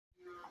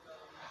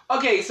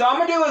Okay, so I'm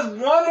gonna do is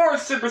one more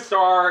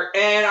superstar,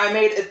 and I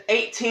made an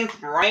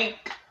 18th rank.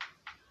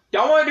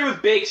 Don't want to do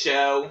with Big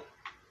Show,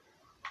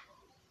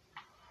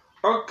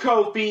 or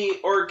Kofi,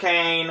 or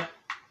Kane.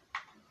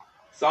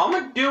 So I'm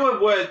gonna do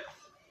it with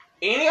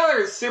any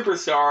other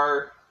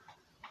superstar.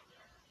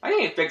 I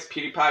need to fix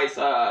PewDiePie's,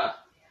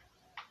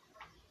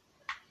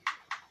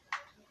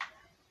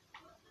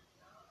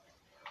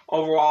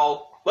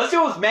 overall. Let's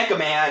do it with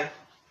MegaMan,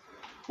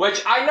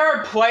 which I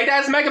never played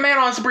as MegaMan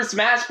on Super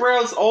Smash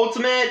Bros.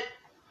 Ultimate,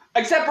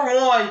 except for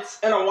once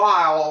in a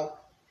while.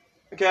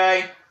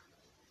 Okay?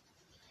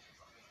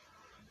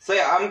 So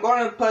yeah, I'm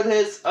going to put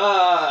his,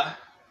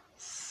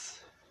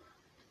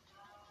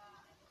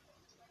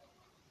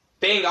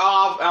 thing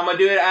off. I'm going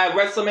to do it at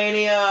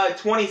WrestleMania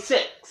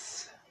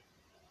 26.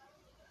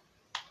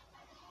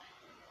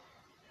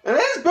 And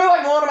this has been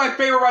like one of my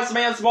favorite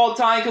WrestleManias of all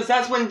time, because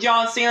that's when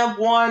John Cena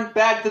won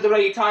back to the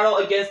WWE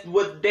title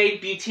with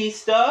Dave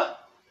Bautista.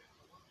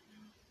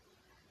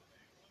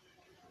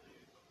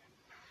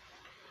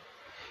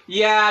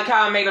 Yeah, I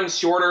kind of made him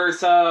shorter,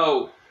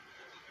 so...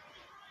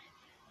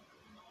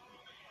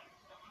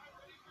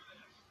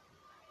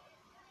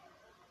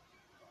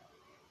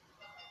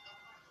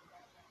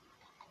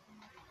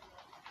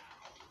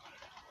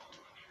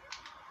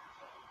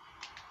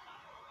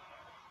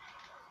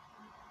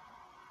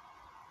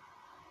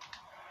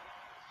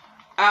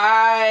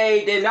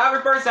 I did not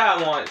reverse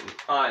that one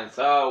on,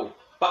 so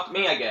fuck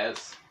me, I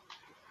guess.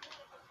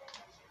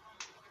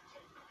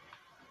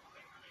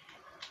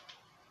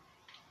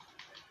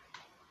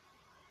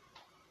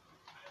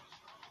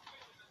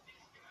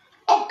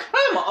 Oh,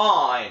 come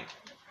on!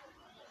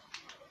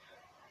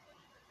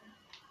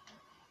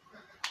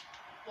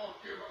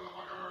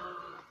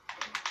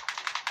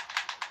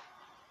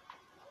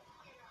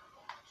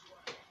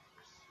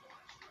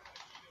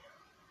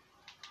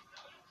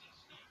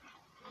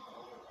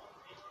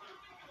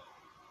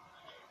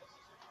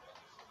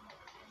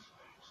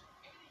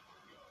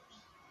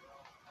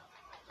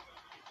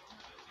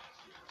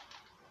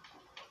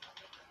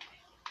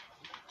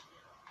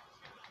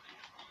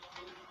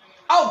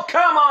 Oh,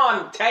 come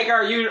on,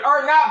 Taker, you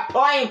are not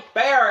playing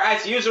fair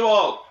as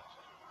usual.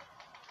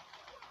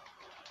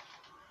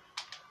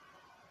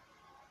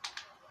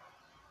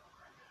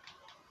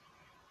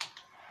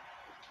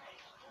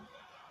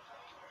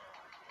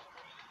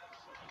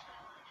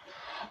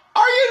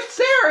 Are you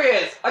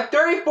serious? A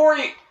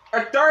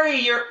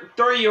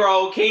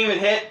 30-year-old can't even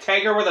hit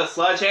Taker with a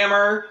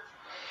sledgehammer?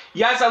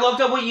 Yes, I looked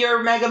up what year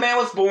MegaMan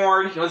was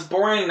born. He was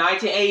born in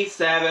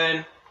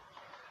 1987.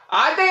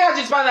 I think I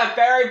just find that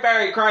very,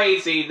 very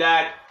crazy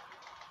that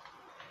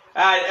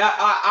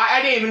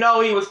I didn't even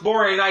know he was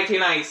born in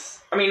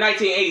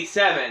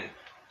 1987.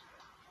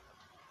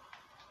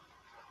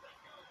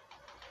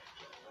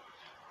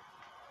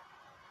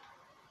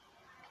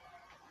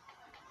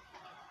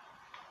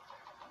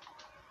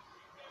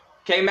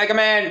 Okay,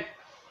 MegaMan,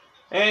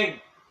 and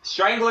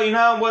strangling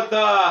him with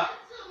the...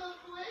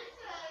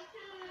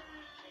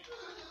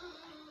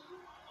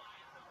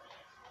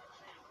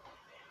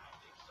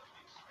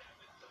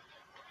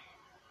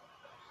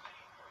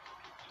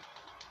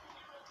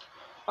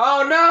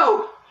 Oh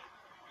no!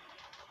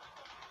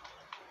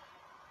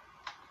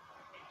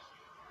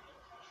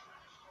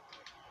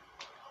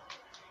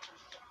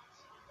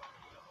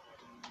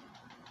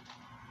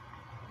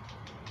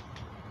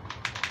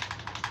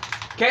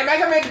 Okay,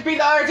 MegaMan defeat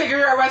the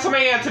Undertaker at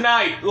WrestleMania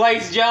tonight,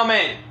 ladies and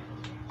gentlemen.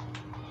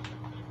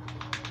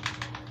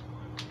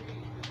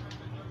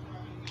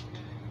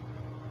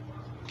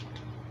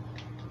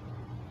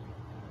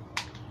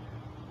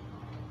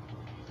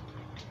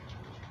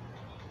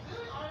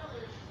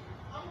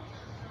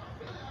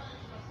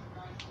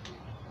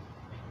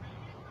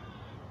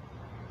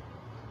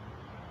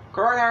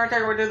 Corey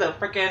Undertaker would do the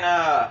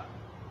freaking,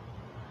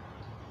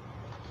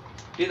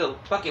 do the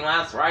fucking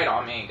last ride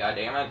on me,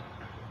 goddammit.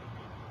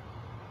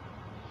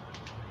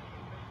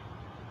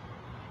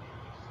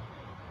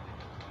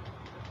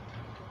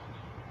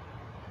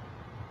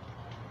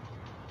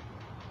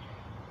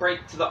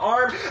 Break to the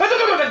arm.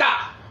 What?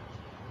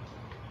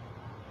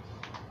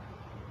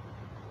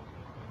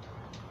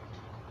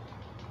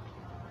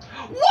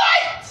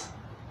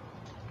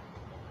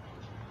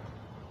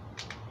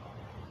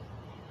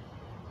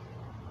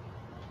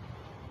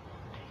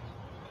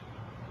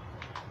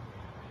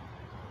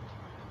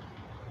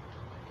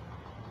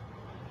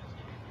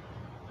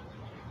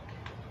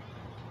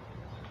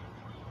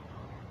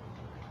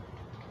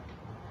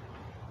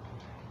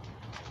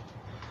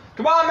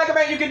 Come on,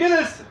 MegaMan, you can do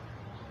this!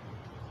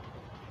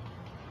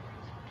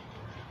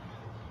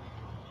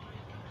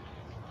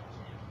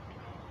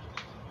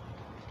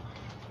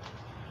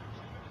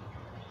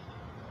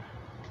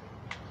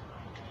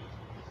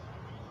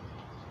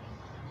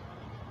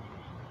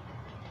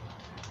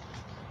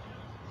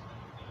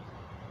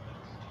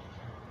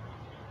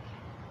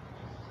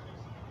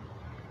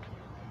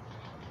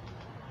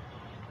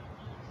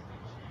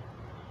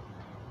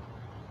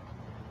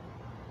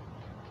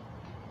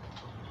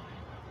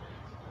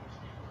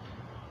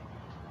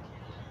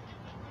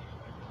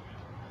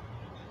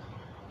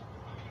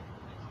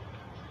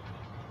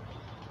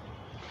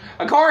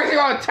 Of course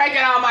you're gonna take it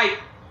out of my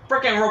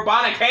freaking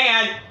robotic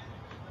hand.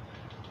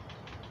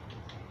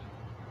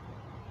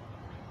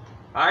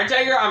 Alright,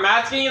 Tiger, I'm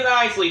asking you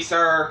nicely,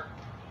 sir.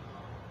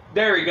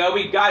 There we go,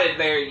 we got it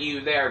there,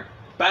 you there,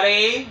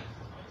 buddy.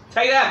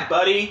 Take that,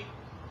 buddy.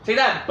 Take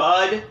that,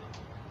 bud.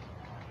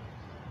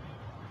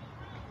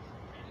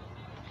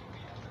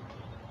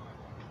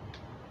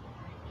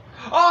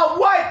 Oh,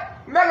 what?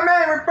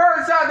 MegaMan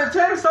refers out the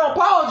Tombstone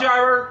Pile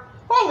Driver?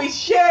 Holy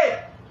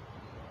shit!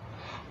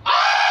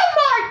 Oh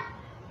my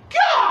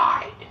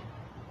god!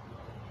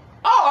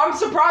 Oh, I'm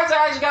surprised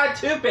I actually got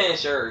 2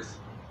 finishers.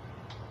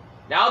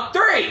 Now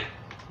 3!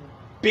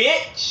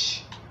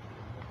 Bitch!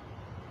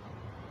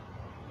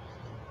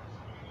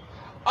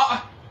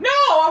 No!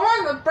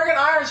 I want the freaking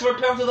Irish to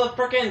repel to the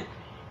freaking...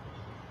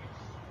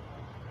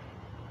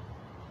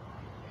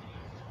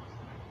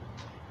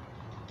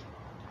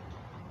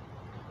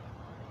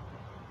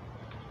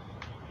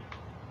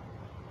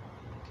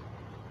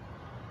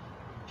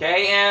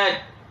 Okay, and...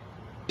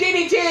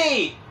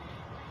 DDT!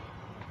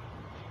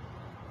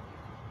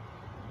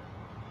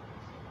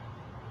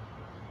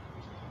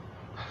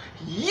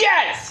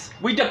 Yes!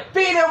 We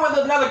defeated with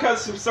another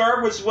custom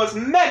serve, which was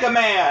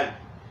MegaMan!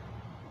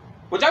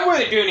 Which I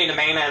really do need to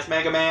main as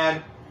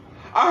MegaMan.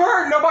 I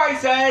heard nobody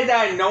say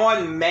that no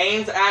one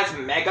mains as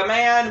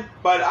MegaMan,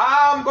 but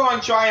I'm going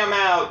to try him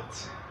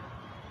out.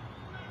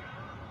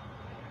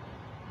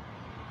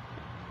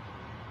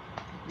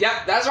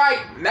 Yep, that's right.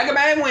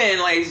 MegaMan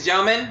win, ladies and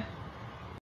gentlemen.